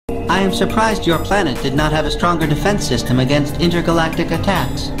I am surprised your planet did not have a stronger defense system against intergalactic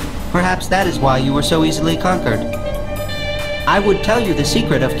attacks. Perhaps that is why you were so easily conquered. I would tell you the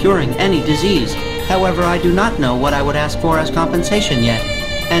secret of curing any disease. However, I do not know what I would ask for as compensation yet.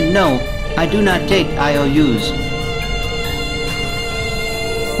 And no, I do not take IOUs.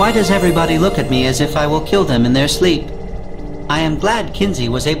 Why does everybody look at me as if I will kill them in their sleep? I am glad Kinsey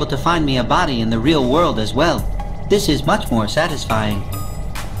was able to find me a body in the real world as well. This is much more satisfying.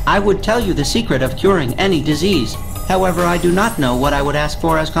 I would tell you the secret of curing any disease. However, I do not know what I would ask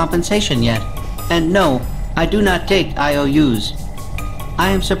for as compensation yet. And no, I do not take IOUs. I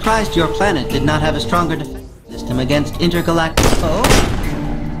am surprised your planet did not have a stronger defense system against intergalactic... Oh?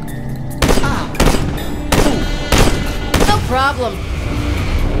 No problem.